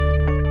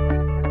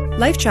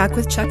LifeTrac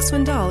with Chuck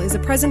Swindoll is a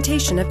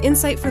presentation of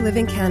Insight for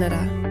Living Canada.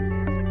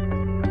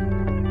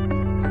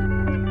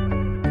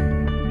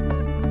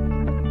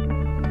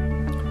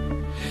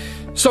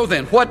 So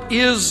then, what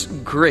is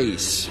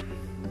grace?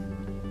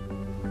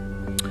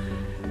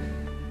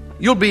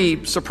 You'll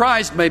be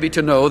surprised maybe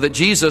to know that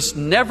Jesus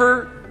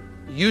never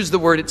used the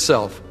word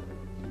itself.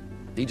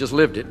 He just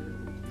lived it.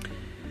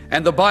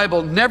 And the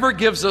Bible never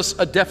gives us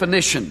a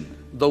definition,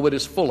 though it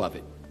is full of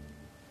it.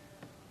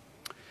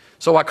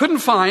 So I couldn't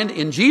find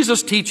in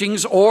Jesus'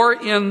 teachings or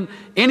in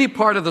any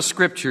part of the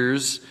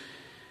Scriptures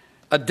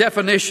a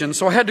definition,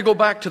 so I had to go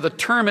back to the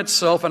term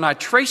itself, and I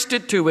traced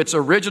it to its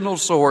original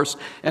source,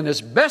 and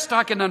as best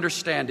I can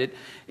understand it,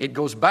 it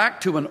goes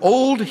back to an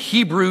old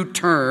Hebrew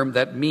term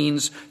that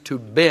means to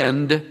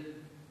bend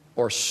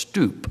or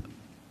stoop.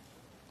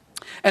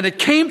 And it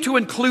came to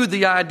include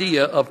the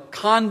idea of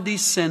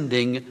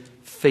condescending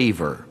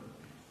favor.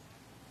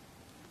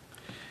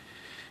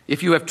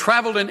 If you have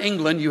traveled in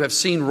England, you have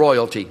seen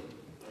royalty.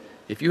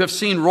 If you have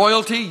seen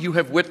royalty, you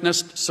have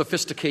witnessed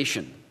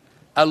sophistication,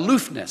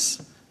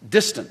 aloofness,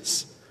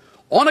 distance.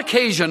 On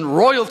occasion,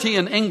 royalty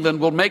in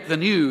England will make the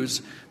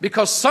news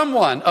because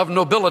someone of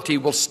nobility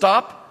will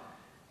stop,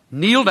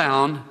 kneel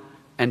down,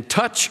 and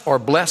touch or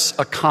bless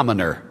a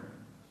commoner.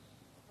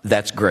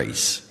 That's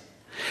grace.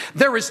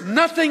 There is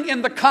nothing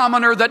in the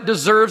commoner that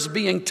deserves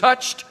being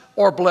touched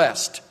or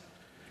blessed.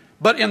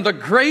 But in the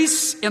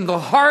grace, in the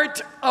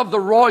heart of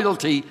the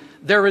royalty,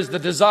 there is the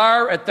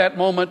desire at that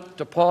moment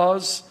to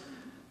pause,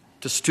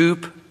 to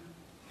stoop,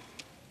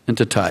 and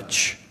to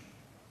touch,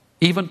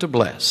 even to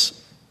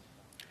bless.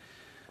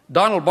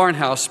 Donald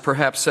Barnhouse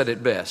perhaps said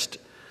it best.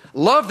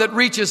 Love that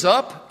reaches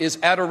up is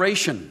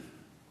adoration.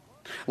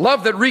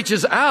 Love that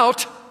reaches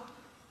out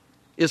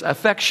is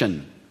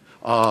affection.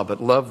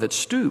 But love that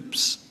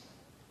stoops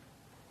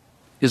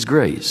is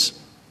grace.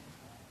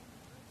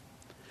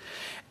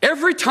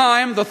 Every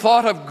time the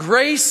thought of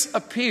grace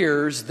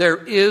appears, there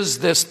is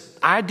this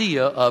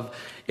idea of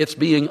it's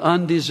being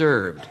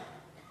undeserved.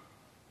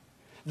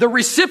 The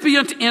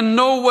recipient in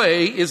no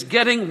way is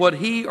getting what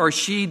he or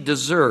she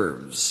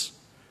deserves.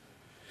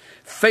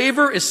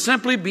 Favor is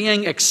simply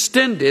being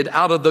extended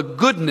out of the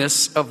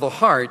goodness of the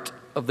heart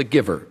of the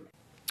giver.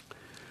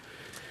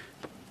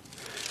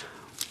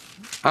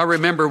 I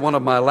remember one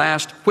of my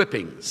last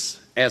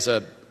whippings as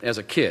a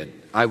kid.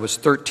 I was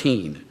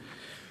 13. It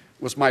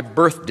was my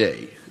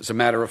birthday, as a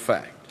matter of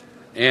fact.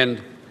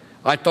 And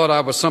I thought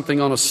I was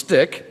something on a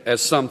stick, as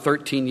some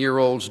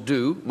 13-year-olds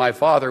do. My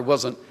father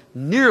wasn't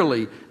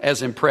nearly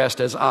as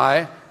impressed as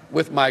I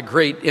with my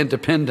great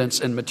independence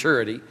and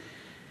maturity.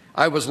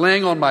 I was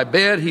laying on my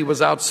bed. He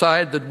was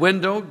outside the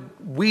window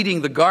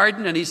weeding the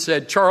garden, and he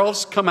said,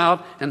 "Charles, come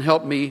out and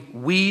help me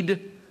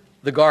weed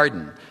the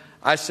garden."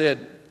 I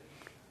said,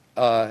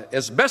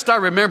 as best I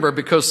remember,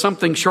 because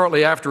something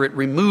shortly after it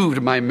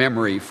removed my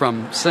memory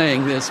from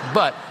saying this,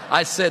 but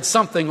I said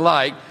something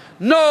like,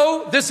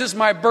 "No, this is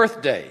my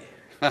birthday."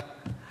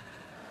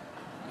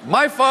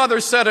 My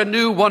father set a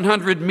new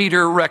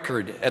 100-meter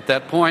record at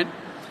that point.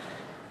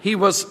 He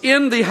was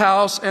in the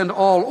house and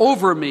all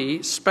over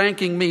me,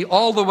 spanking me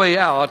all the way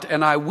out,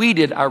 and I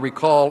weeded, I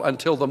recall,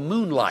 until the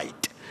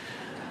moonlight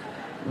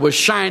was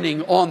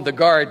shining on the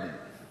garden.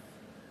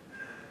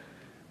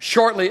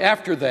 Shortly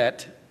after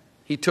that,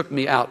 he took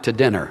me out to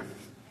dinner.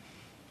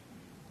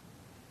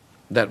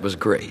 That was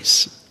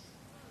grace.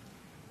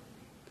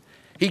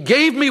 He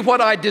gave me what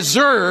I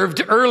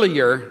deserved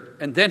earlier,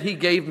 and then he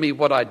gave me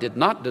what I did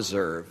not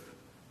deserve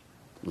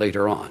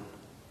later on.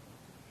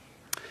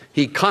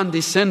 He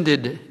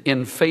condescended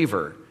in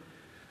favor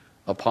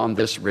upon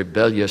this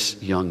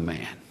rebellious young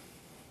man.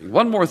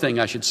 One more thing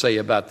I should say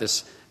about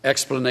this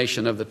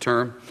explanation of the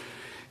term.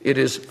 It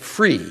is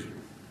free.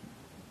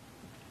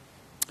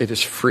 It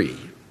is free.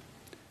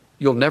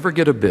 You'll never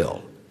get a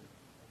bill.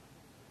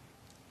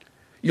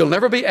 You'll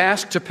never be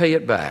asked to pay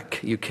it back.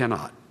 You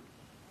cannot.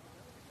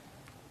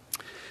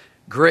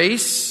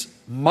 Grace,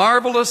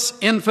 marvelous,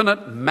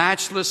 infinite,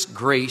 matchless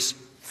grace,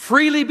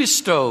 freely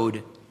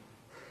bestowed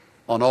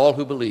on all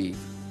who believe.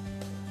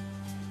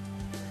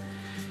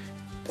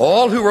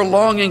 All who are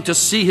longing to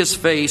see his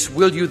face,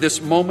 will you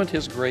this moment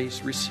his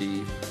grace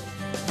receive?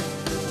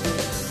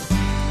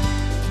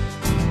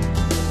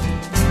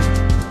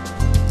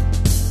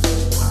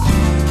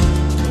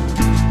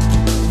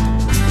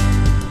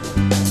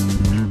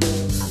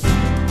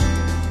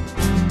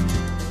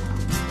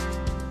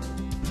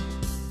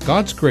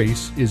 God's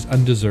grace is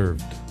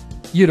undeserved.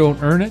 You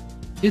don't earn it,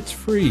 it's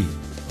free,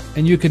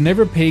 and you can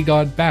never pay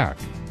God back.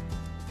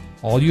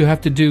 All you have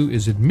to do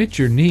is admit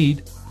your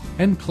need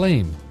and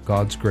claim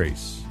God's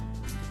grace.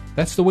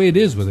 That's the way it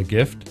is with a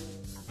gift.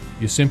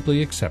 You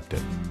simply accept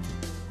it.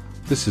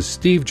 This is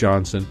Steve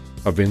Johnson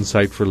of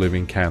Insight for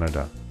Living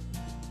Canada.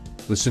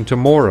 Listen to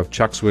more of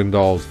Chuck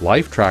Swindoll's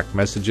LifeTrac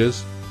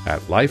messages at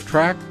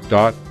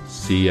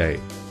lifetrac.ca.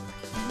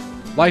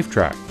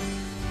 LifeTrac,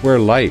 where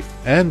life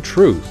and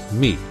truth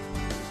meet.